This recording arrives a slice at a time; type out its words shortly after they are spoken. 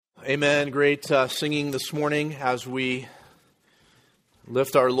Amen. Great singing this morning as we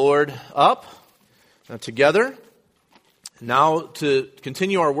lift our Lord up together. Now to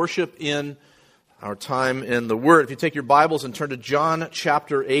continue our worship in our time in the Word. If you take your Bibles and turn to John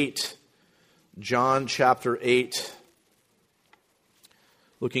chapter 8. John chapter 8.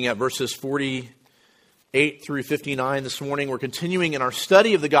 Looking at verses 48 through 59 this morning. We're continuing in our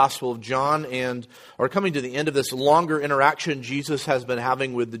study of the Gospel of John and are coming to the end of this longer interaction Jesus has been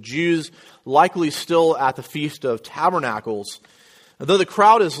having with the Jews, likely still at the Feast of Tabernacles. Though the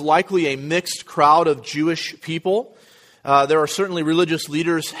crowd is likely a mixed crowd of Jewish people, there are certainly religious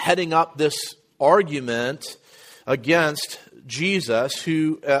leaders heading up this argument against Jesus,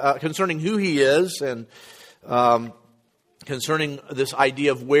 who concerning who he is and concerning this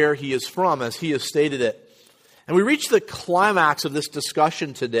idea of where he is from, as he has stated it. And we reach the climax of this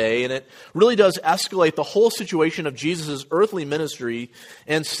discussion today, and it really does escalate the whole situation of Jesus' earthly ministry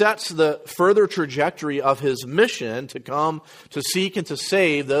and sets the further trajectory of his mission to come to seek and to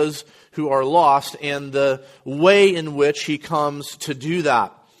save those who are lost, and the way in which he comes to do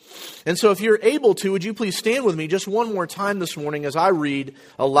that. And so if you're able to, would you please stand with me just one more time this morning as I read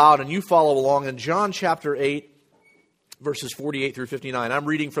aloud and you follow along in John chapter 8, verses 48 through 59. I'm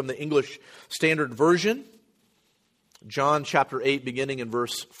reading from the English Standard Version. John chapter 8, beginning in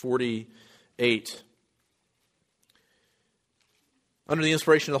verse 48. Under the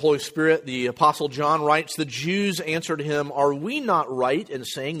inspiration of the Holy Spirit, the Apostle John writes, "The Jews answered him, 'Are we not right in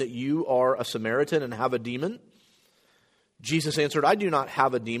saying that you are a Samaritan and have a demon?' Jesus answered, 'I do not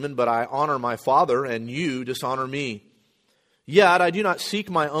have a demon, but I honor my Father, and you dishonor me. Yet I do not seek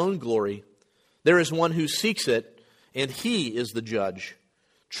my own glory. There is one who seeks it, and he is the judge.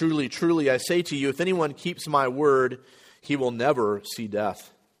 Truly, truly, I say to you, if anyone keeps my word, he will never see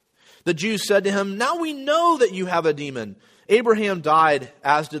death.' The Jews said to him, 'Now we know that you have a demon. Abraham died,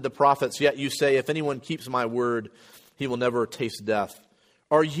 as did the prophets, yet you say, if anyone keeps my word, he will never taste death.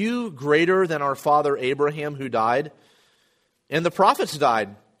 Are you greater than our father Abraham, who died? And the prophets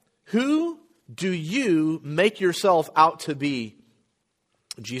died. Who do you make yourself out to be?'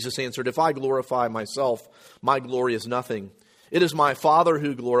 Jesus answered, 'If I glorify myself, my glory is nothing. It is my Father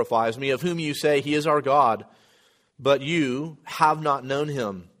who glorifies me, of whom you say he is our God. But you have not known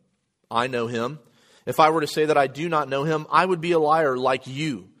him. I know him. If I were to say that I do not know him, I would be a liar like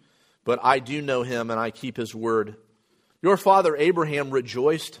you. But I do know him, and I keep his word. Your father Abraham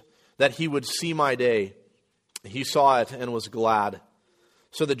rejoiced that he would see my day. He saw it and was glad.'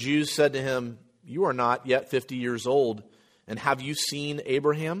 So the Jews said to him, 'You are not yet 50 years old, and have you seen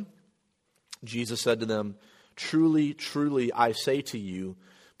Abraham?' Jesus said to them, 'Truly, truly, I say to you,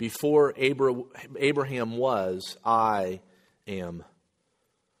 before Abraham was, I am.'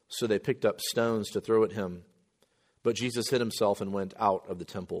 So they picked up stones to throw at him. But Jesus hid himself and went out of the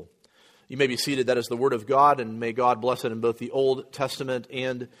temple." You may be seated. That is the word of God, and may God bless it in both the Old Testament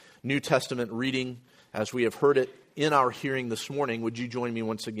and New Testament reading as we have heard it in our hearing this morning. Would you join me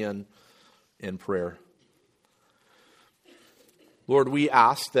once again in prayer? Lord, we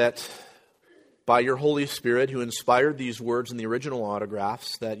ask that by your Holy Spirit, who inspired these words in the original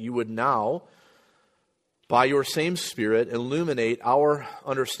autographs, that you would now, by your same Spirit, illuminate our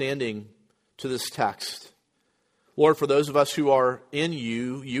understanding to this text. Lord, for those of us who are in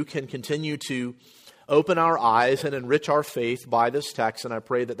you, you can continue to open our eyes and enrich our faith by this text, and I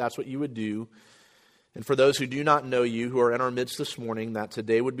pray that that's what you would do. And for those who do not know you, who are in our midst this morning, that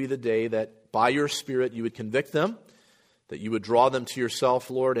today would be the day that by your Spirit you would convict them, that you would draw them to yourself,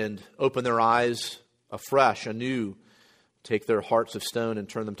 Lord, and open their eyes afresh, anew. Take their hearts of stone and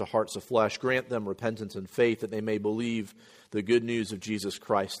turn them to hearts of flesh. Grant them repentance and faith that they may believe the good news of Jesus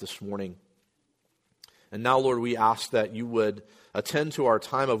Christ this morning. And now, Lord, we ask that you would attend to our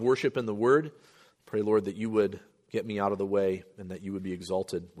time of worship in the Word. Pray, Lord, that you would get me out of the way and that you would be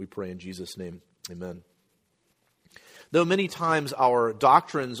exalted. We pray in Jesus' name. Amen. Though many times our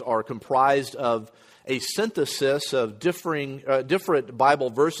doctrines are comprised of a synthesis of different Bible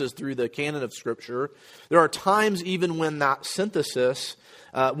verses through the canon of Scripture, there are times even when that synthesis,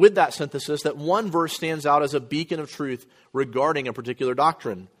 that one verse stands out as a beacon of truth regarding a particular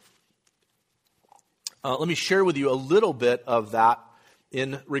doctrine. Let me share with you a little bit of that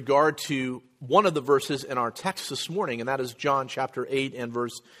in regard to one of the verses in our text this morning, and that is John chapter 8 and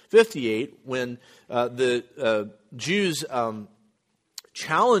verse 58, when the Jews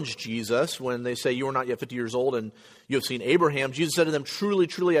challenged Jesus when they say, "You are not yet 50 years old and you have seen Abraham." Jesus said to them, "Truly,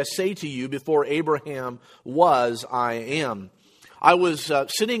 truly, I say to you, before Abraham was, I am." I was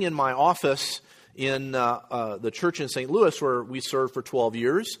sitting in my office in the church in St. Louis where we served for 12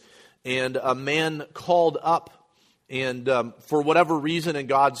 years, and a man called up And for whatever reason in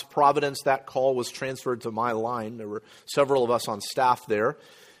God's providence, that call was transferred to my line. There were several of us on staff there.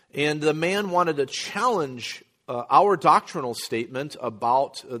 And the man wanted to challenge our doctrinal statement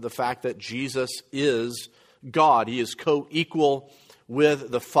about the fact that Jesus is God. He is co-equal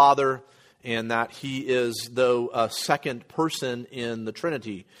with the Father, and that he is, though, a second person in the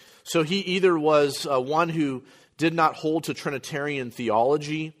Trinity. So he either was one who did not hold to Trinitarian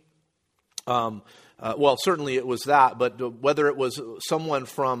theology. Well, certainly it was that, but whether it was someone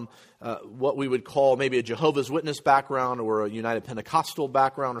from what we would call maybe a Jehovah's Witness background or a United Pentecostal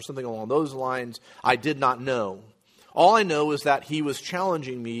background or something along those lines, I did not know. All I know is that he was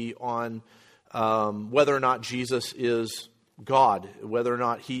challenging me on whether or not Jesus is God, whether or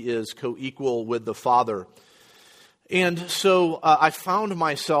not he is co-equal with the Father. And so I found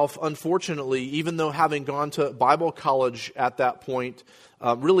myself, unfortunately, even though having gone to Bible college at that point,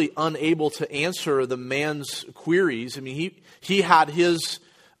 really unable to answer the man's queries. I mean, he had his,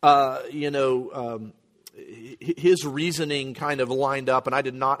 his reasoning kind of lined up, and I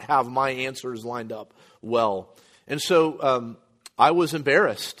did not have my answers lined up well. And so I was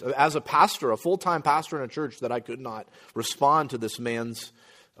embarrassed as a pastor, a full-time pastor in a church, that I could not respond to this man's,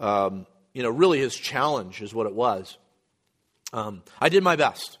 really his challenge is what it was. I did my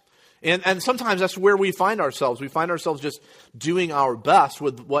best. And sometimes that's where we find ourselves. We find ourselves just doing our best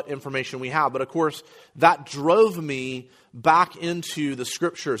with what information we have. But of course, that drove me back into the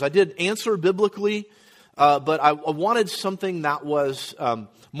Scriptures. I did answer biblically, but I wanted something that was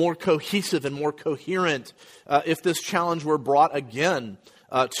more cohesive and more coherent if this challenge were brought again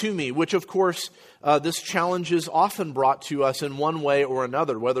to me, which of course this challenge is often brought to us in one way or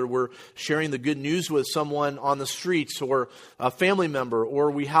another, whether we're sharing the good news with someone on the streets or a family member,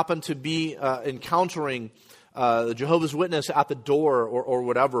 or we happen to be encountering the Jehovah's Witness at the door, or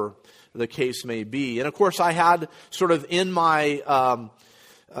whatever the case may be. And of course, I had sort of in my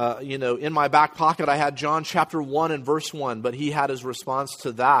in my back pocket, I had John chapter 1 and verse 1, but he had his response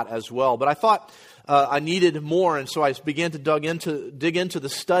to that as well. But I thought I needed more, and so I began to dig into the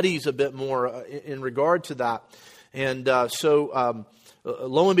studies a bit more in regard to that. And so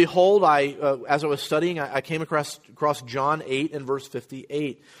lo and behold, as I was studying, I came across John 8 and verse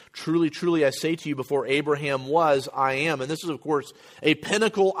 58. Truly, truly, I say to you, before Abraham was, I am. And this is, of course, a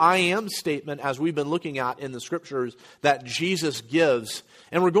pinnacle I am statement, as we've been looking at in the Scriptures, that Jesus gives.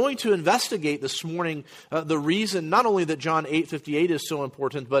 And we're going to investigate this morning the reason, not only that John 8:58 is so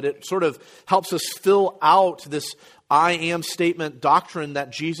important, but it sort of helps us fill out this I am statement doctrine that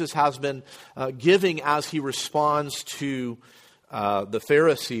Jesus has been giving as he responds to the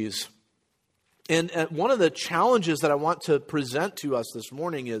Pharisees. And one of the challenges that I want to present to us this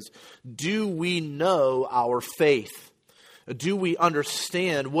morning is, do we know our faith? Do we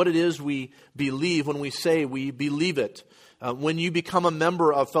understand what it is we believe when we say we believe it? When you become a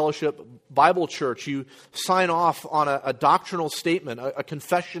member of Fellowship Bible Church, you sign off on a doctrinal statement, a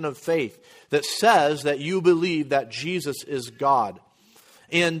confession of faith that says that you believe that Jesus is God.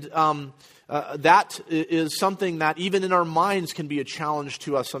 And that is something that even in our minds can be a challenge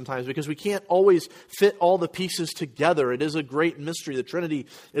to us sometimes, because we can't always fit all the pieces together. It is a great mystery. The Trinity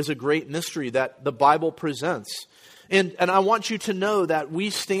is a great mystery that the Bible presents. And I want you to know that we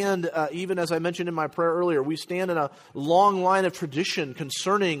stand, even as I mentioned in my prayer earlier, we stand in a long line of tradition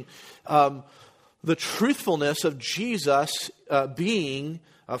concerning the truthfulness of Jesus being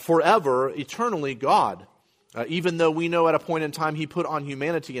forever, eternally God. Even though we know at a point in time he put on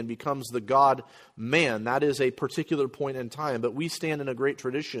humanity and becomes the God-man. That is a particular point in time. But we stand in a great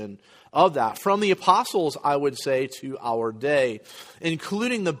tradition of that. From the apostles, I would say, to our day.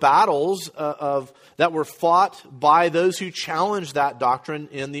 Including the battles that were fought by those who challenged that doctrine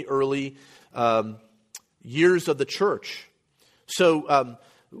in the early years of the church. So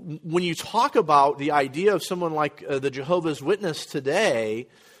when you talk about the idea of someone like the Jehovah's Witness today,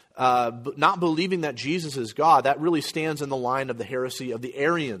 not believing that Jesus is God, that really stands in the line of the heresy of the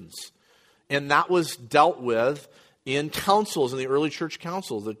Arians. And that was dealt with in councils, in the early church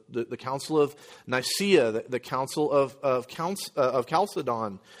councils, the Council of Nicaea, the Council of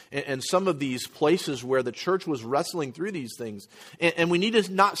Chalcedon, and some of these places where the church was wrestling through these things. And we need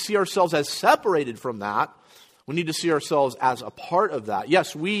to not see ourselves as separated from that. We need to see ourselves as a part of that.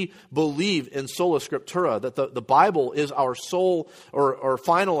 Yes, we believe in sola scriptura, that the Bible is our sole or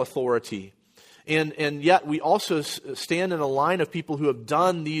final authority. And yet we also stand in a line of people who have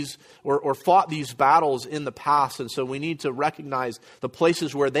done these or fought these battles in the past. And so we need to recognize the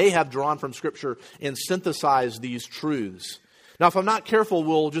places where they have drawn from Scripture and synthesized these truths. Now, if I'm not careful,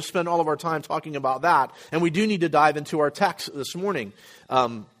 we'll just spend all of our time talking about that. And we do need to dive into our text this morning.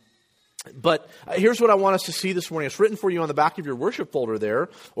 But here's what I want us to see this morning. It's written for you on the back of your worship folder there,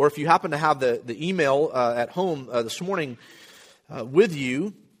 or if you happen to have the email at home this morning with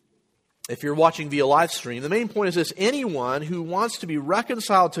you, if you're watching via live stream. The main point is this: anyone who wants to be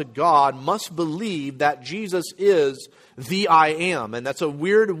reconciled to God must believe that Jesus is the I am. And that's a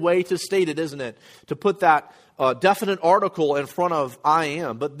weird way to state it, isn't it? To put that definite article in front of I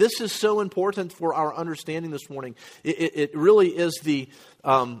am. But this is so important for our understanding this morning. It really is the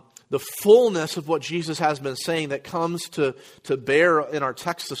fullness of what Jesus has been saying that comes to bear in our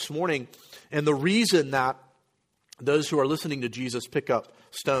text this morning. And the reason that those who are listening to Jesus pick up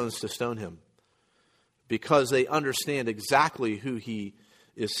stones to stone him, because they understand exactly who he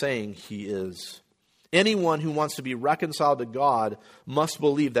is saying he is. Anyone who wants to be reconciled to God must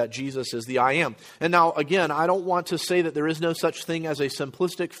believe that Jesus is the I am. And now, again, I don't want to say that there is no such thing as a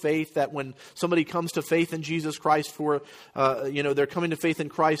simplistic faith, that when somebody comes to faith in Jesus Christ they're coming to faith in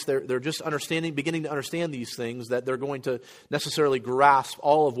Christ, they're just beginning to understand these things, that they're going to necessarily grasp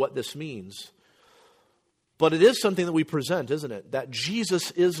all of what this means. But it is something that we present, isn't it? That Jesus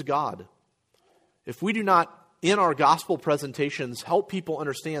is God. If we do not, in our gospel presentations, help people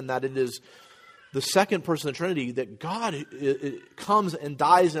understand that it is the second person of the Trinity, that God comes and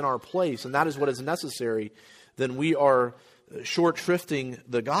dies in our place, and that is what is necessary, then we are short shrifting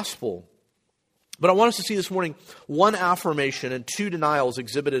the gospel. But I want us to see this morning one affirmation and two denials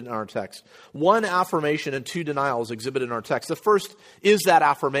exhibited in our text. One affirmation and two denials exhibited in our text. The first is that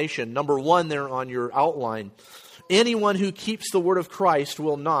affirmation. Number 1 there on your outline. Anyone who keeps the word of Christ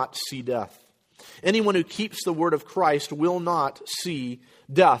will not see death. Anyone who keeps the word of Christ will not see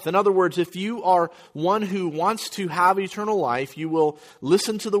death. In other words, if you are one who wants to have eternal life, you will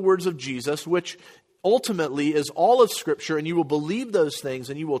listen to the words of Jesus, which ultimately is all of Scripture, and you will believe those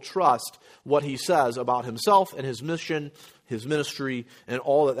things, and you will trust what he says about himself and his mission, his ministry, and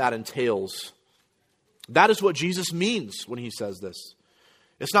all that entails. That is what Jesus means when he says this.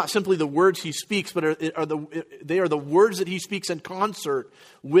 It's not simply the words he speaks, but they are the words that he speaks in concert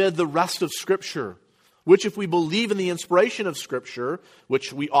with the rest of Scripture, which, if we believe in the inspiration of Scripture,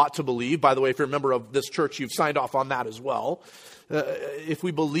 which we ought to believe, by the way, if you're a member of this church, you've signed off on that as well. If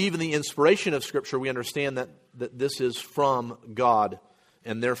we believe in the inspiration of Scripture, we understand that this is from God,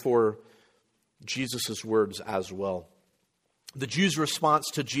 and therefore Jesus' words as well. The Jews' response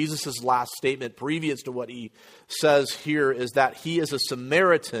to Jesus' last statement, previous to what he says here, is that he is a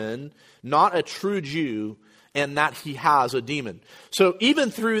Samaritan, not a true Jew, and that he has a demon. So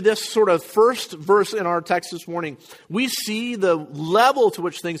even through this sort of first verse in our text this morning, we see the level to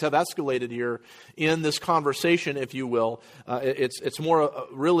which things have escalated here in this conversation, if you will. It's more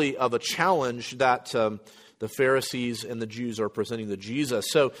really of a challenge that the Pharisees and the Jews are presenting to Jesus.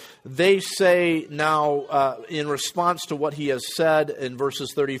 So they say now, in response to what he has said in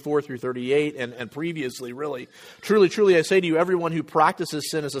verses 34 through 38, and previously, really, truly, truly, I say to you, everyone who practices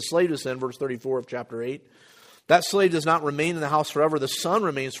sin is a slave to sin, verse 34 of chapter 8. That slave does not remain in the house forever. The Son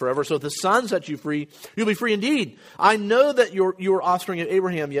remains forever. So if the Son sets you free, you'll be free indeed. I know that you are offspring of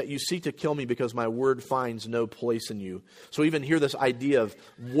Abraham, yet you seek to kill me because my word finds no place in you. So even here, this idea of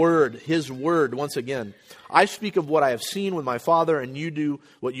word, his word, once again. I speak of what I have seen with my father, and you do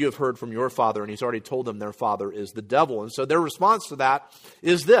what you have heard from your father. And he's already told them their father is the devil. And so their response to that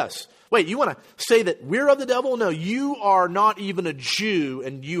is this. Wait, you want to say that we're of the devil? No, you are not even a Jew,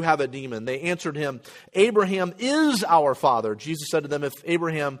 and you have a demon. They answered him, Abraham is our father. Jesus said to them, if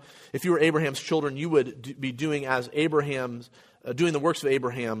you were Abraham's children, you would be doing as Abraham's, doing the works of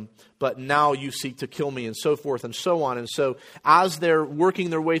Abraham, but now you seek to kill me, and so forth and so on. And so as they're working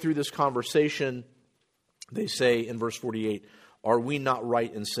their way through this conversation, they say in verse 48, are we not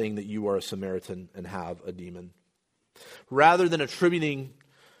right in saying that you are a Samaritan and have a demon? Rather than attributing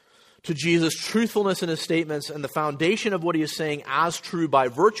to Jesus' truthfulness in his statements and the foundation of what he is saying as true by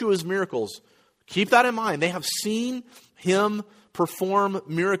virtue of his miracles, keep that in mind. They have seen him perform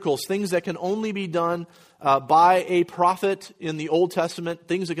miracles, things that can only be done by a prophet in the Old Testament,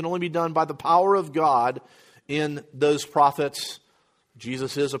 things that can only be done by the power of God in those prophets.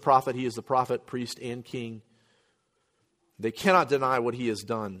 Jesus is a prophet. He is the prophet, priest, and king. They cannot deny what he has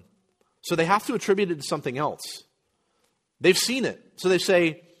done. So they have to attribute it to something else. They've seen it. So they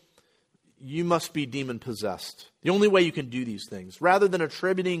say, you must be demon-possessed. The only way you can do these things. Rather than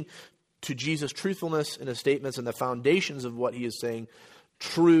attributing to Jesus' truthfulness in his statements and the foundations of what he is saying,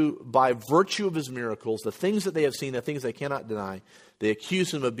 true by virtue of his miracles, the things that they have seen, the things they cannot deny, they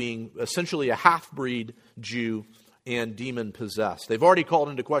accuse him of being essentially a half-breed Jew and demon-possessed. They've already called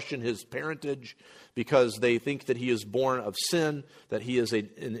into question his parentage because they think that he is born of sin, that he is an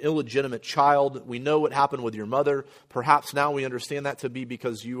illegitimate child. We know what happened with your mother. Perhaps now we understand that to be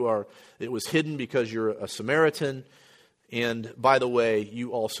because it was hidden because you're a Samaritan. And by the way,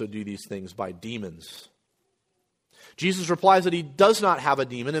 you also do these things by demons. Jesus replies that he does not have a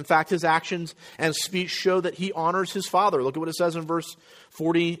demon. In fact, his actions and speech show that he honors his Father. Look at what it says in verse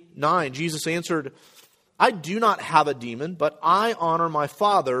 49. Jesus answered, I do not have a demon, but I honor my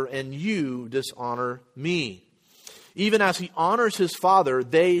Father, and you dishonor me. Even as he honors his Father,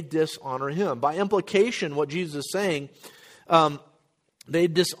 they dishonor him. By implication, what Jesus is saying, they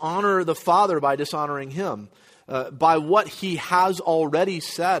dishonor the Father by dishonoring him. By what he has already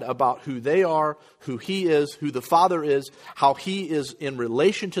said about who they are, who he is, who the Father is, how he is in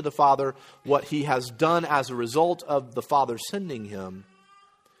relation to the Father, what he has done as a result of the Father sending him.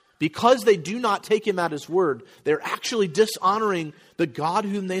 Because they do not take him at his word, they're actually dishonoring the God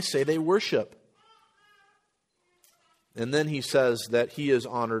whom they say they worship. And then he says that he is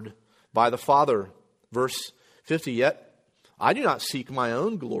honored by the Father. Verse 50, yet I do not seek my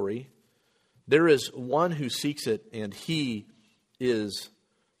own glory. There is one who seeks it, and he is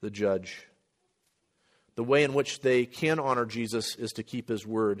the judge. The way in which they can honor Jesus is to keep his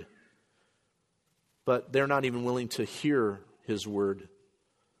word. But they're not even willing to hear his word.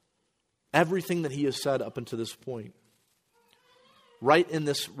 Everything that he has said up until this point, right in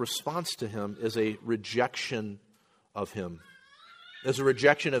this response to him, is a rejection of him. Is a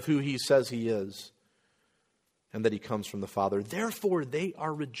rejection of who he says he is, and that he comes from the Father. Therefore, they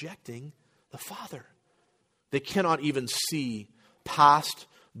are rejecting the Father. They cannot even see past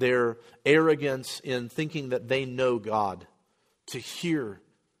their arrogance in thinking that they know God, to hear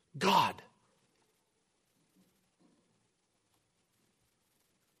God.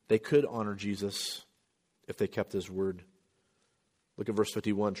 They could honor Jesus if they kept his word. Look at verse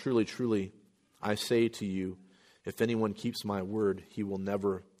 51. Truly, truly, I say to you, if anyone keeps my word, he will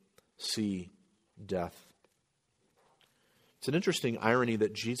never see death. It's an interesting irony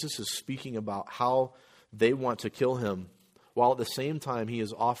that Jesus is speaking about how they want to kill him, while at the same time he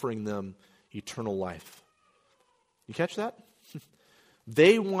is offering them eternal life. You catch that?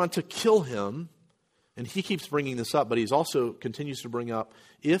 They want to kill him, and he keeps bringing this up, but he also continues to bring up,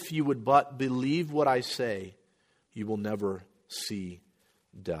 if you would but believe what I say, you will never see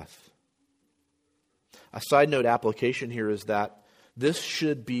death. A side note application here is that this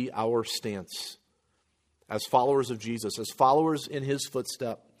should be our stance as followers of Jesus, as followers in his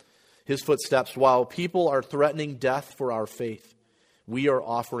footsteps, while people are threatening death for our faith, we are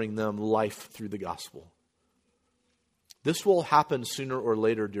offering them life through the gospel. This will happen sooner or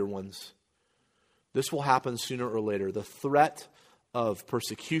later, dear ones. This will happen sooner or later. The threat of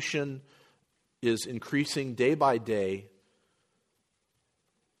persecution is increasing day by day,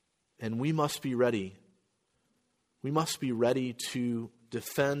 and we must be ready. We must be ready to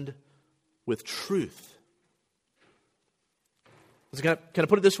defend with truth. Can I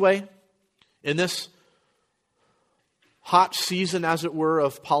put it this way? In this hot season, as it were,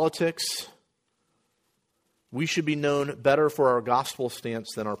 of politics, we should be known better for our gospel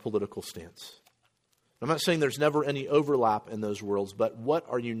stance than our political stance. I'm not saying there's never any overlap in those worlds, but what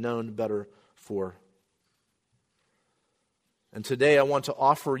are you known better for? And today I want to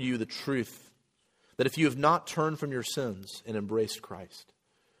offer you the truth that if you have not turned from your sins and embraced Christ,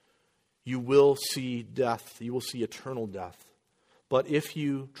 you will see death. You will see eternal death. But if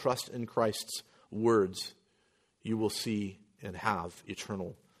you trust in Christ's words, you will see and have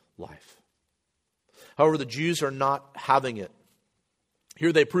eternal life. However, the Jews are not having it.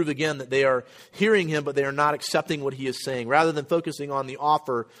 Here they prove again that they are hearing him, but they are not accepting what he is saying. Rather than focusing on the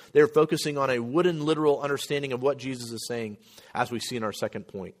offer, they are focusing on a wooden, literal understanding of what Jesus is saying, as we see in our second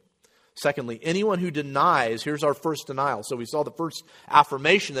point. Secondly, anyone who denies, here's our first denial. So we saw the first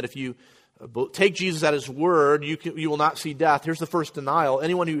affirmation that if you take Jesus at his word, you will not see death. Here's the first denial.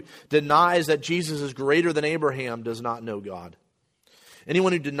 Anyone who denies that Jesus is greater than Abraham does not know God.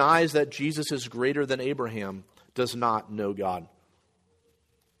 Anyone who denies that Jesus is greater than Abraham does not know God.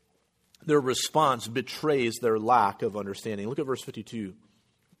 Their response betrays their lack of understanding. Look at verse 52.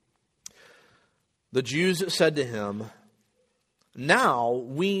 The Jews said to him, now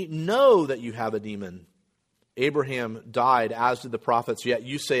we know that you have a demon. Abraham died, as did the prophets, yet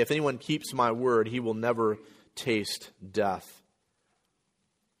you say, if anyone keeps my word, he will never taste death.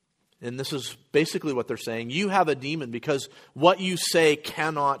 And this is basically what they're saying. You have a demon because what you say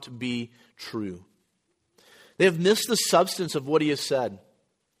cannot be true. They have missed the substance of what he has said,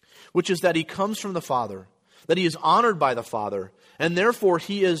 which is that he comes from the Father, that he is honored by the Father, and therefore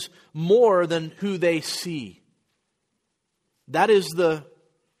he is more than who they see. That is the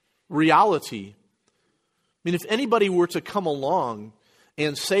reality. I mean, if anybody were to come along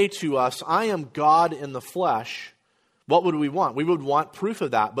and say to us, I am God in the flesh, what would we want? We would want proof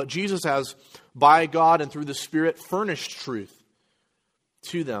of that. But Jesus has, by God and through the Spirit, furnished truth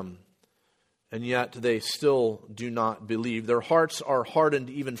to them. And yet they still do not believe. Their hearts are hardened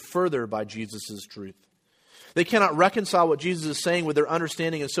even further by Jesus' truth. They cannot reconcile what Jesus is saying with their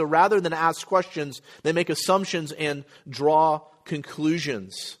understanding. And so rather than ask questions, they make assumptions and draw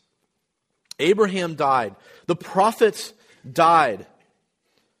conclusions. Abraham died. The prophets died.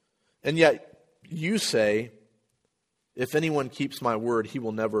 And yet you say, if anyone keeps my word, he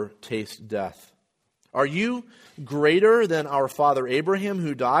will never taste death. Are you greater than our father Abraham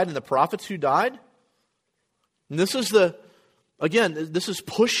who died and the prophets who died? And this is this is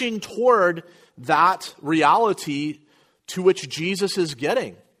pushing toward that reality to which Jesus is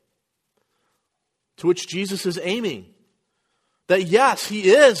getting, to which Jesus is aiming. That yes, he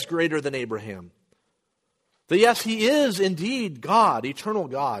is greater than Abraham. That yes, he is indeed God, eternal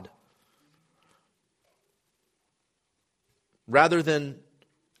God. Rather than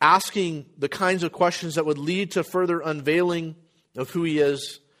asking the kinds of questions that would lead to further unveiling of who he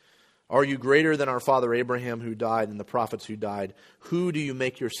is, are you greater than our father Abraham who died and the prophets who died? Who do you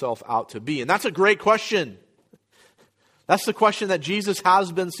make yourself out to be? And that's a great question. That's the question that Jesus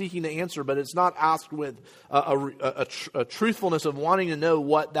has been seeking to answer, but it's not asked with a truthfulness of wanting to know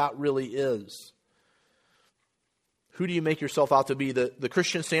what that really is. Who do you make yourself out to be? The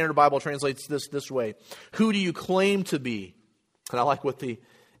Christian Standard Bible translates this way. Who do you claim to be? And I like what the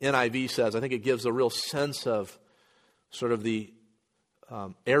NIV says. I think it gives a real sense of sort of the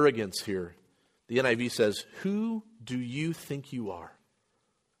arrogance here. The NIV says, who do you think you are?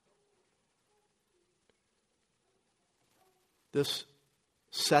 This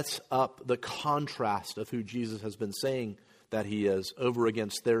sets up the contrast of who Jesus has been saying that he is over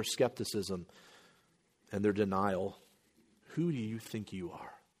against their skepticism and their denial. Who do you think you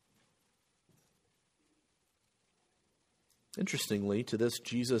are? Interestingly, to this,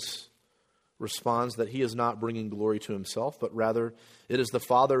 Jesus responds that he is not bringing glory to himself, but rather it is the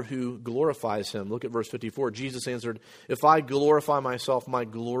Father who glorifies him. Look at verse 54. Jesus answered, if I glorify myself, my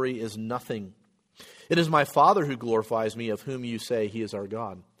glory is nothing. It is my Father who glorifies me, of whom you say he is our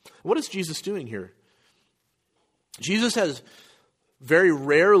God. What is Jesus doing here? Jesus has very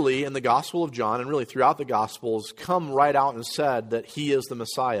rarely in the Gospel of John, and really throughout the Gospels, come right out and said that he is the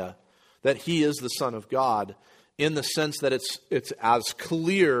Messiah, that he is the Son of God, in the sense that it's as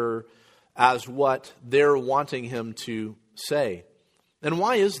clear as what they're wanting him to say. And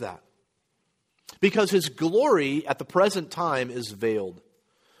why is that? Because his glory at the present time is veiled.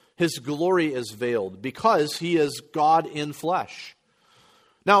 His glory is veiled because he is God in flesh.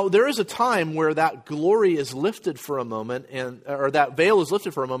 Now, there is a time where that glory is lifted for a moment, or that veil is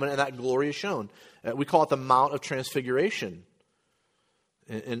lifted for a moment, and that glory is shown. We call it the Mount of Transfiguration.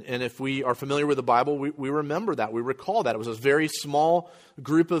 And if we are familiar with the Bible, we remember that. We recall that. It was a very small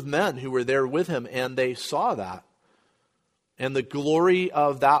group of men who were there with him, and they saw that. And the glory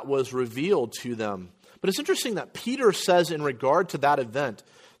of that was revealed to them. But it's interesting that Peter says in regard to that event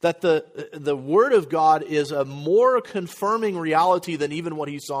that the Word of God is a more confirming reality than even what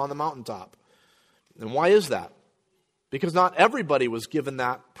he saw on the mountaintop. And why is that? Because not everybody was given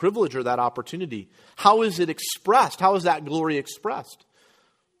that privilege or that opportunity. How is it expressed? How is that glory expressed?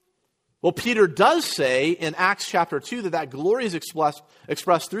 Well, Peter does say in Acts chapter 2 that glory is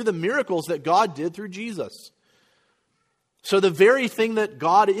expressed through the miracles that God did through Jesus. So the very thing that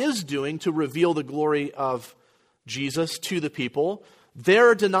God is doing to reveal the glory of Jesus to the people,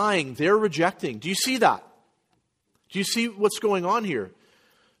 they're denying, they're rejecting. Do you see that? Do you see what's going on here?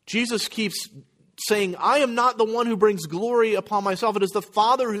 Jesus keeps saying, I am not the one who brings glory upon myself. It is the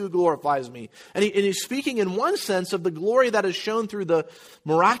Father who glorifies me. And he's speaking in one sense of the glory that is shown through the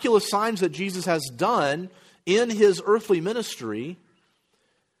miraculous signs that Jesus has done in his earthly ministry.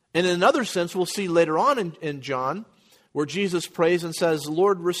 And in another sense, we'll see later on in John, where Jesus prays and says,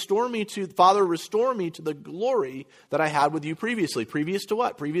 Father, restore me to the glory that I had with you previously. Previous to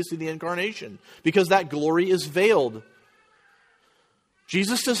what? Previous to the incarnation. Because that glory is veiled.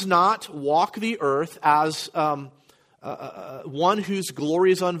 Jesus does not walk the earth as one whose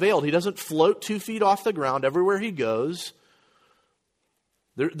glory is unveiled. He doesn't float 2 feet off the ground everywhere he goes.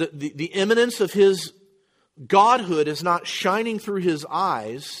 The imminence of his godhood is not shining through his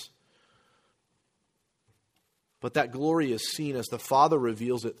eyes, but that glory is seen as the Father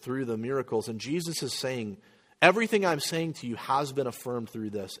reveals it through the miracles. And Jesus is saying, everything I'm saying to you has been affirmed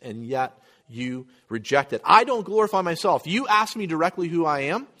through this, and yet you reject it. I don't glorify myself. You ask me directly who I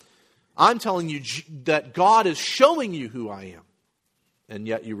am, I'm telling you that God is showing you who I am, and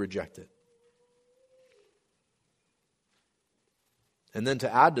yet you reject it. And then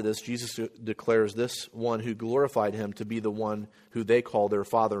to add to this, Jesus declares this one who glorified him to be the one who they call their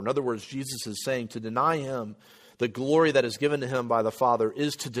Father. In other words, Jesus is saying to deny him the glory that is given to him by the Father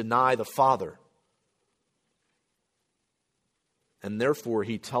is to deny the Father. And therefore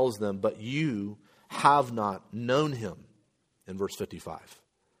he tells them, but you have not known him, in verse 55.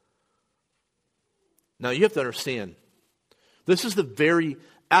 Now you have to understand, this is the very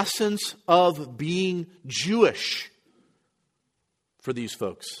essence of being Jewish for these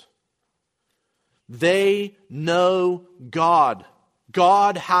folks. They know God.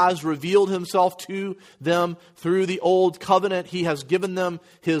 God has revealed himself to them through the old covenant. He has given them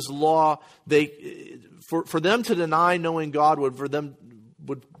his law. For them to deny knowing God would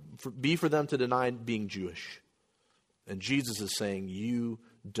be for them to deny being Jewish. And Jesus is saying, you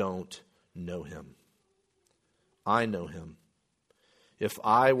don't know him. I know him. If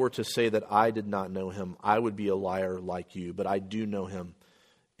I were to say that I did not know him, I would be a liar like you. But I do know him,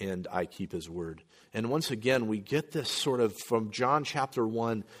 and I keep his word. And once again, we get this sort of, from John chapter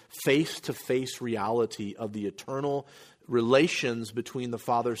 1, face-to-face reality of the eternal relations between the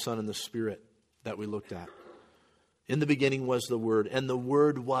Father, Son, and the Spirit that we looked at. In the beginning was the Word, and the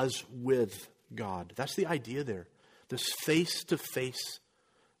Word was with God. That's the idea there. This face-to-face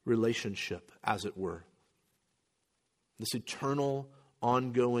relationship, as it were. This eternal,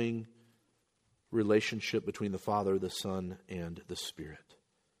 ongoing relationship between the Father, the Son, and the Spirit.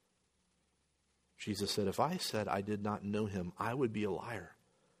 Jesus said, if I said I did not know him, I would be a liar.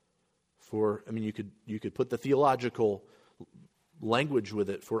 You could put the theological language with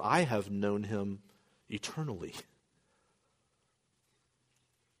it, for I have known him eternally.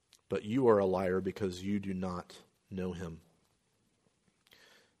 But you are a liar because you do not know him.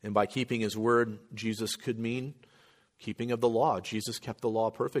 And by keeping his word, Jesus could mean keeping of the law. Jesus kept the law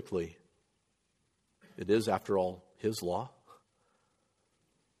perfectly. It is, after all, his law.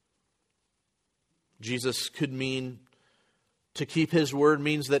 Jesus could mean, to keep his word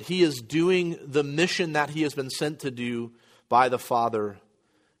means that he is doing the mission that he has been sent to do by the Father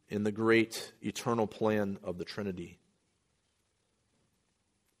in the great eternal plan of the Trinity.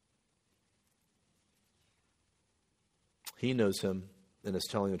 He knows him and is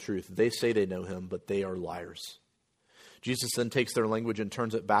telling the truth. They say they know him, but they are liars. Jesus then takes their language and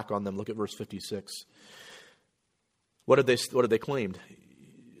turns it back on them. Look at verse 56. What did they claim?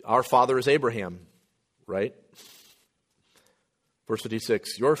 Our father is Abraham, right? Verse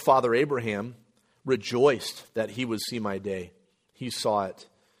 56, your father Abraham rejoiced that he would see my day. He saw it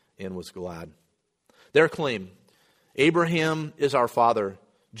and was glad. Their claim, Abraham is our father.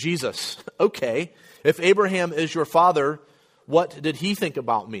 Jesus, okay, if Abraham is your father, what did he think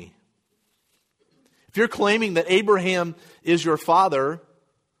about me? If you're claiming that Abraham is your father,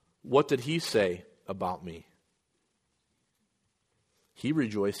 what did he say about me? He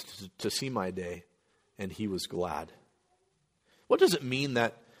rejoiced to see my day, and he was glad. What does it mean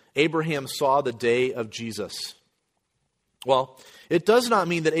that Abraham saw the day of Jesus? Well, it does not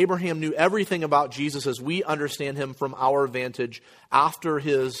mean that Abraham knew everything about Jesus as we understand him from our vantage after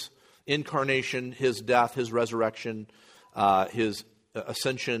his incarnation, his death, his resurrection, his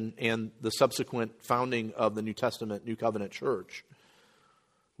ascension, and the subsequent founding of the New Testament, New Covenant Church.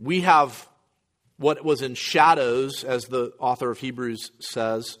 We have what was in shadows, as the author of Hebrews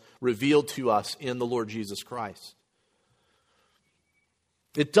says, revealed to us in the Lord Jesus Christ.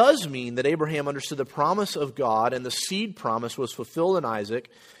 It does mean that Abraham understood the promise of God, and the seed promise was fulfilled in Isaac,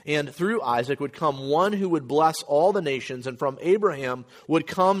 and through Isaac would come one who would bless all the nations, and from Abraham would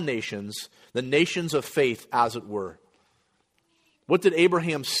come nations, the nations of faith, as it were. What did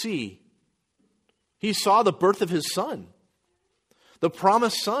Abraham see? He saw the birth of his son, the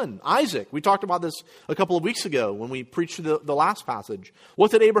promised son, Isaac. We talked about this a couple of weeks ago when we preached the last passage.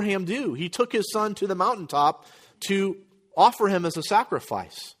 What did Abraham do? He took his son to the mountaintop to offer him as a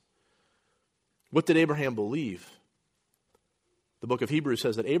sacrifice. What did Abraham believe? The book of Hebrews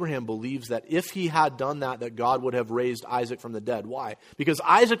says that Abraham believes that if he had done that God would have raised Isaac from the dead. Why? Because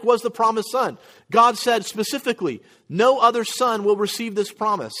Isaac was the promised son. God said specifically, no other son will receive this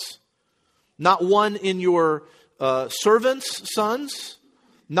promise. Not one in your servants' sons,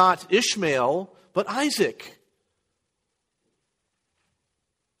 not Ishmael, but Isaac.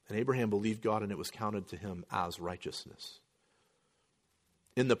 And Abraham believed God, and it was counted to him as righteousness.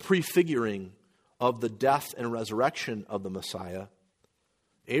 In the prefiguring of the death and resurrection of the Messiah,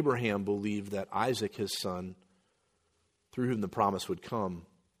 Abraham believed that Isaac, his son, through whom the promise would come,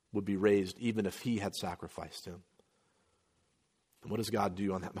 would be raised even if he had sacrificed him. And what does God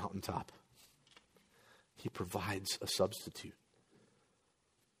do on that mountaintop? He provides a substitute.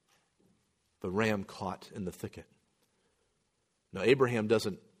 The ram caught in the thicket. Now, Abraham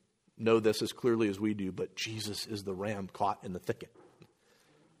doesn't know this as clearly as we do, but Jesus is the ram caught in the thicket.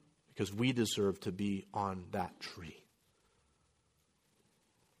 Because we deserve to be on that tree.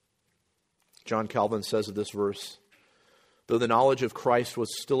 John Calvin says of this verse, though the knowledge of Christ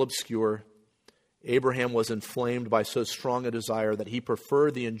was still obscure, Abraham was inflamed by so strong a desire that he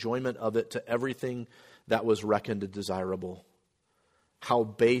preferred the enjoyment of it to everything that was reckoned desirable. How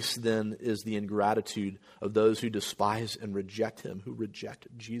base then is the ingratitude of those who despise and reject him, who reject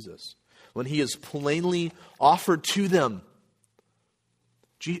Jesus, when he is plainly offered to them.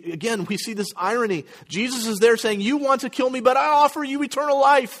 Again, we see this irony. Jesus is there saying, you want to kill me, but I offer you eternal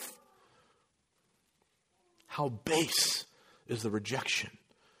life. How base is the rejection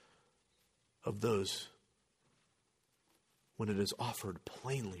of those when it is offered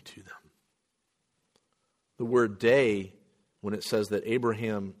plainly to them. The word day, when it says that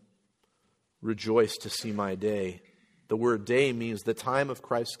Abraham rejoiced to see my day, the word day means the time of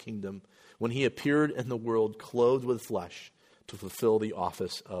Christ's kingdom when he appeared in the world clothed with flesh to fulfill the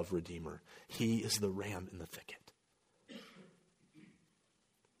office of Redeemer. He is the ram in the thicket.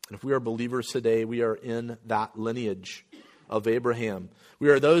 And if we are believers today, we are in that lineage of Abraham. We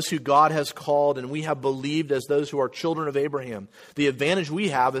are those who God has called, and we have believed as those who are children of Abraham. The advantage we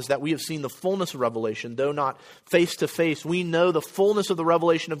have is that we have seen the fullness of revelation, though not face to face. We know the fullness of the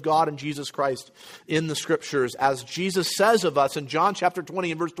revelation of God in Jesus Christ in the Scriptures. As Jesus says of us in John chapter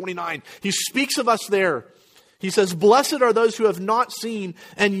 20 and verse 29, he speaks of us there. He says, blessed are those who have not seen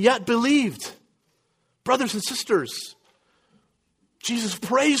and yet believed. Brothers and sisters, Jesus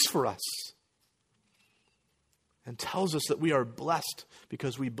prays for us and tells us that we are blessed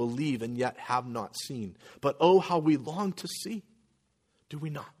because we believe and yet have not seen. But oh, how we long to see. Do we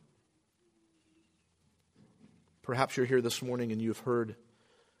not? Perhaps you're here this morning and you have heard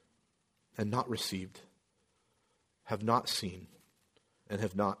and not received, have not seen and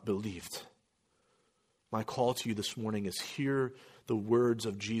have not believed. My call to you this morning is hear the words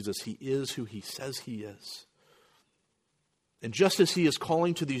of Jesus. He is who he says he is. And just as he is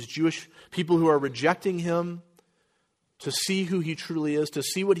calling to these Jewish people who are rejecting him to see who he truly is, to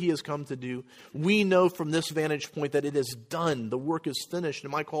see what he has come to do, we know from this vantage point that it is done. The work is finished.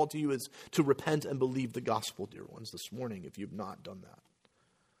 And my call to you is to repent and believe the gospel, dear ones, this morning, if you've not done that.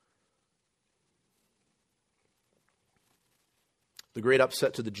 The great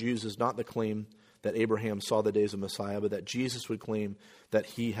upset to the Jews is not the claim that Abraham saw the days of Messiah, but that Jesus would claim that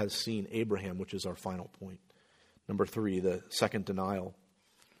he has seen Abraham, which is our final point. Number 3, the second denial.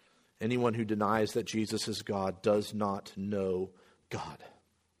 Anyone who denies that Jesus is God does not know God.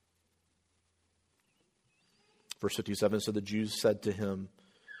 Verse 57, so the Jews said to him,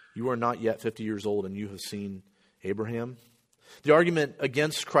 you are not yet 50 years old and you have seen Abraham. The argument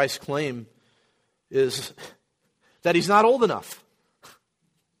against Christ's claim is that he's not old enough.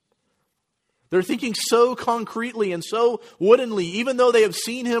 They're thinking so concretely and so woodenly, even though they have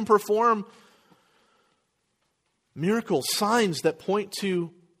seen him perform miracles, signs that point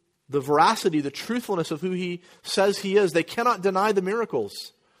to the veracity, the truthfulness of who he says he is. They cannot deny the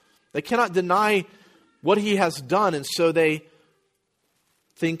miracles. They cannot deny what he has done. And so they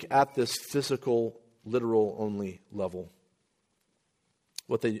think at this physical, literal only level.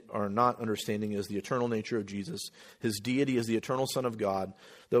 What they are not understanding is the eternal nature of Jesus. His deity is the eternal Son of God,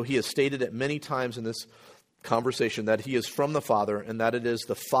 though he has stated it many times in this conversation that he is from the Father and that it is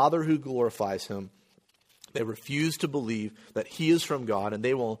the Father who glorifies him. They refuse to believe that he is from God, and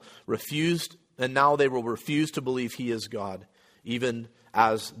now they will refuse to believe he is God, even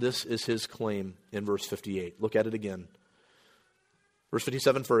as this is his claim in verse 58. Look at it again. Verse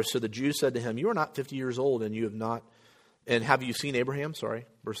 57 first. So the Jews said to him, you are not 50 years old, and have you seen Abraham?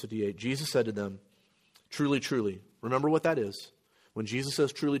 Verse 58. Jesus said to them, truly, truly. Remember what that is. When Jesus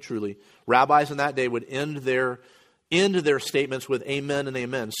says truly, truly, rabbis in that day would end their statements with amen and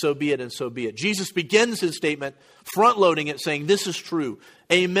amen. So be it and so be it. Jesus begins his statement, front-loading it, saying, this is true.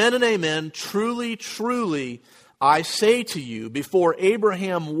 Amen and amen. Truly, truly, I say to you, before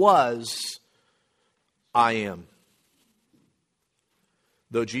Abraham was, I am.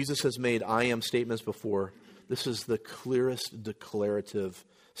 Though Jesus has made I am statements before, this is the clearest declarative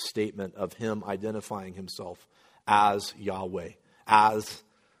statement of him identifying himself as Yahweh, as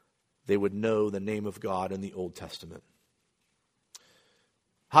they would know the name of God in the Old Testament.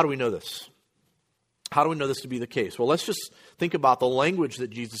 How do we know this? How do we know this to be the case? Well, let's just think about the language that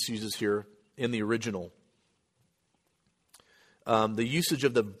Jesus uses here in the original. The usage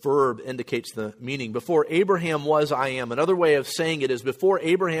of the verb indicates the meaning. Before Abraham was, I am. Another way of saying it is, before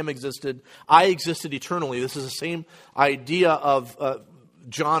Abraham existed, I existed eternally. This is the same idea of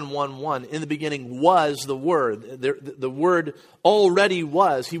John 1:1. In the beginning was the Word. The Word already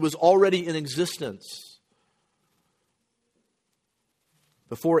was. He was already in existence.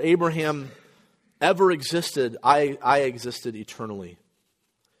 Before Abraham ever existed, I existed eternally.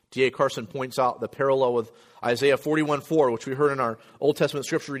 D.A. Carson points out the parallel with Isaiah 41:4, which we heard in our Old Testament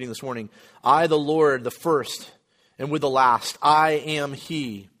scripture reading this morning. I, the Lord, the first, and with the last, I am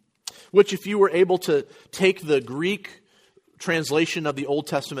He. Which, if you were able to take the Greek translation of the Old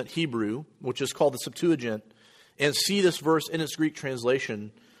Testament Hebrew, which is called the Septuagint, and see this verse in its Greek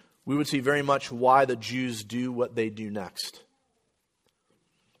translation, we would see very much why the Jews do what they do next.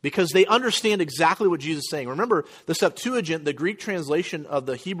 Because they understand exactly what Jesus is saying. Remember, the Septuagint, the Greek translation of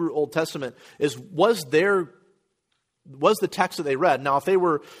the Hebrew Old Testament, was the text that they read. Now, if they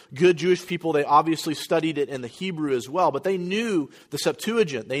were good Jewish people, they obviously studied it in the Hebrew as well. But they knew the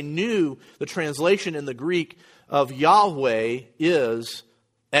Septuagint. They knew the translation in the Greek of Yahweh is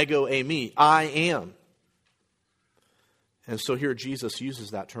ego eimi, I am. And so here Jesus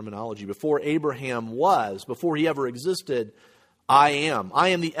uses that terminology. Before Abraham was, before he ever existed, I am. I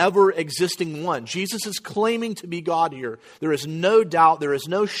am the ever-existing one. Jesus is claiming to be God here. There is no doubt. There is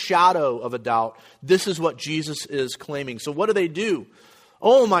no shadow of a doubt. This is what Jesus is claiming. So what do?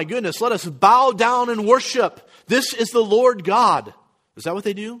 Oh my goodness, let us bow down and worship. This is the Lord God. Is that what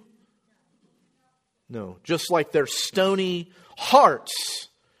they do? No. Just like their stony hearts,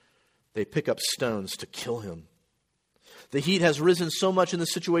 they pick up stones to kill him. The heat has risen so much in the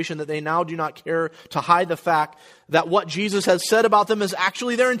situation that they now do not care to hide the fact that what Jesus has said about them is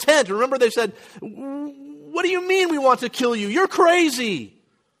actually their intent. Remember, they said, what do you mean we want to kill you? You're crazy.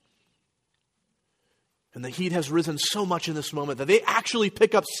 And the heat has risen so much in this moment that they actually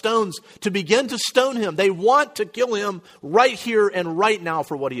pick up stones to begin to stone him. They want to kill him right here and right now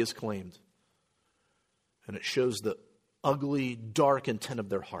for what he has claimed. And it shows the ugly, dark intent of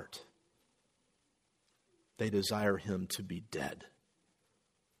their heart. They desire him to be dead.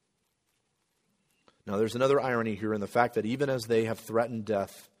 Now, there's another irony here in the fact that even as they have threatened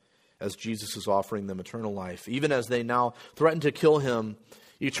death, as Jesus is offering them eternal life, even as they now threaten to kill him,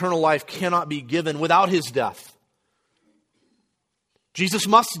 eternal life cannot be given without his death. Jesus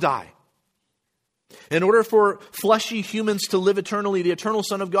must die. In order for fleshy humans to live eternally, the eternal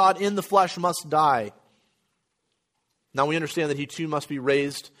Son of God in the flesh must die. Now, we understand that he too must be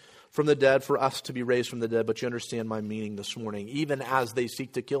raised from the dead for us to be raised from the dead. But you understand my meaning this morning. Even as they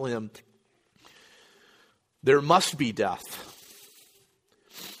seek to kill him, there must be death.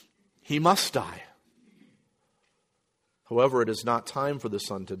 He must die. However, it is not time for the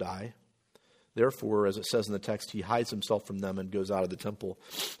Son to die. Therefore, as it says in the text, he hides himself from them and goes out of the temple.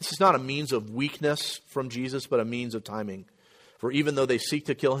 This is not a means of weakness from Jesus, but a means of timing. For even though they seek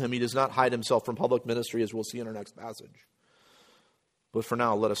to kill him, he does not hide himself from public ministry, as we'll see in our next passage. But for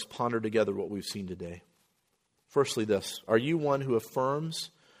now, let us ponder together what we've seen today. Firstly, this. Are you one who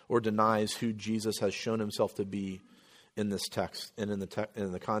affirms or denies who Jesus has shown himself to be in this text and in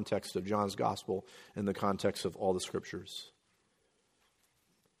the context of John's gospel, in the context of all the scriptures?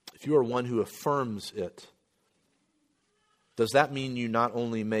 If you are one who affirms it, does that mean you not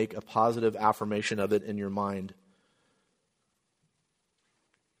only make a positive affirmation of it in your mind,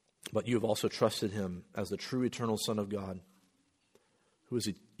 but you have also trusted him as the true eternal Son of God, who is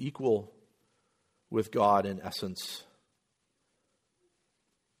equal with God in essence?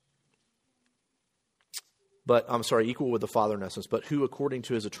 Equal with the Father in essence, but who, according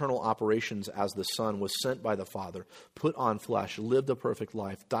to his eternal operations as the Son, was sent by the Father, put on flesh, lived a perfect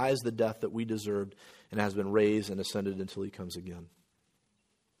life, dies the death that we deserved, and has been raised and ascended until he comes again.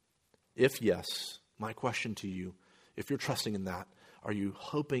 If yes, my question to you, if you're trusting in that, are you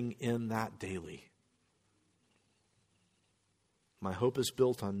hoping in that daily? My hope is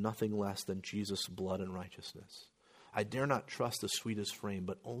built on nothing less than Jesus' blood and righteousness. I dare not trust the sweetest frame,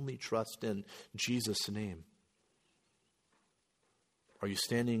 but only trust in Jesus' name. Are you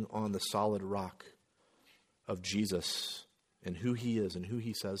standing on the solid rock of Jesus and who he is and who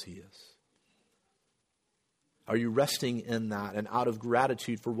he says he is? Are you resting in that and out of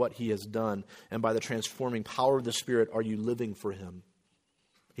gratitude for what he has done, and by the transforming power of the Spirit, are you living for him?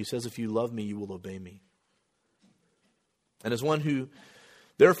 He says, if you love me, you will obey me. And as one who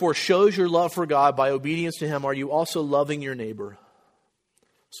therefore shows your love for God by obedience to him, are you also loving your neighbor?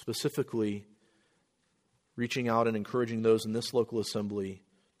 Specifically, reaching out and encouraging those in this local assembly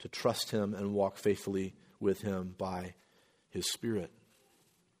to trust him and walk faithfully with him by his Spirit.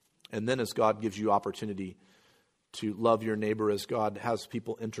 And then as God gives you opportunity to love your neighbor as God has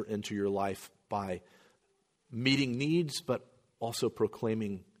people enter into your life by meeting needs, but also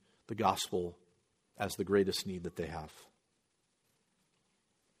proclaiming the gospel as the greatest need that they have.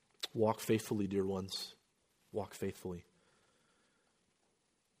 Walk faithfully, dear ones. Walk faithfully.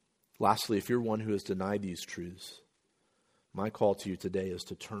 Lastly, if you're one who has denied these truths, my call to you today is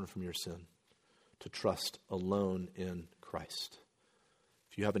to turn from your sin, to trust alone in Christ.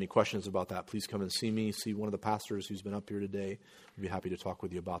 If you have any questions about that, please come and see me, see one of the pastors who's been up here today. We'd be happy to talk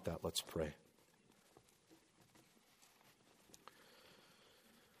with you about that. Let's pray.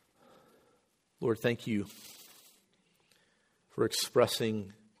 Lord, thank you for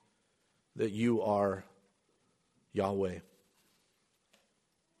expressing that you are Yahweh.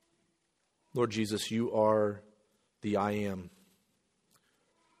 Lord Jesus, you are the I Am,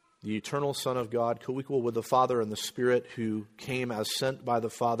 the eternal Son of God, co-equal with the Father and the Spirit, who came as sent by the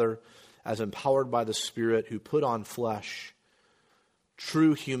Father, as empowered by the Spirit, who put on flesh,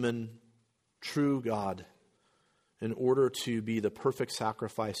 true human, true God, in order to be the perfect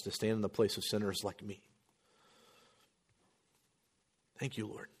sacrifice to stand in the place of sinners like me. Thank you,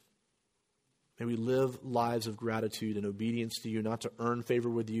 Lord. May we live lives of gratitude and obedience to you, not to earn favor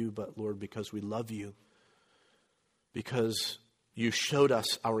with you, but, Lord, because we love you, because you showed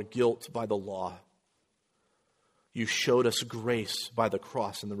us our guilt by the law. You showed us grace by the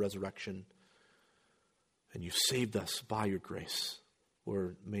cross and the resurrection, and you saved us by your grace.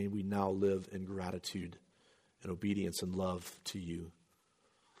 Lord, may we now live in gratitude and obedience and love to you.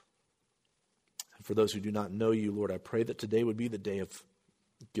 And for those who do not know you, Lord, I pray that today would be the day of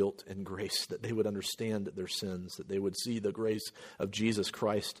guilt and grace, that they would understand their sins, that they would see the grace of Jesus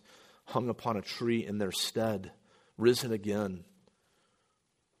Christ hung upon a tree in their stead, risen again,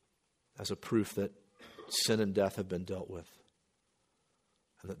 as a proof that sin and death have been dealt with,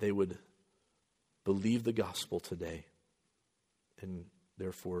 and that they would believe the gospel today and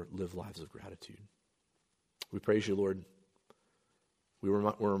therefore live lives of gratitude. We praise you, Lord.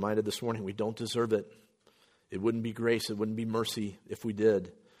 We're reminded this morning we don't deserve it. It wouldn't be grace, it wouldn't be mercy if we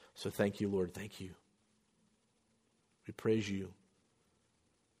did. So thank you, Lord. Thank you. We praise you.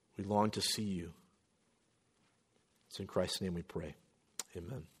 We long to see you. It's in Christ's name we pray.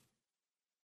 Amen.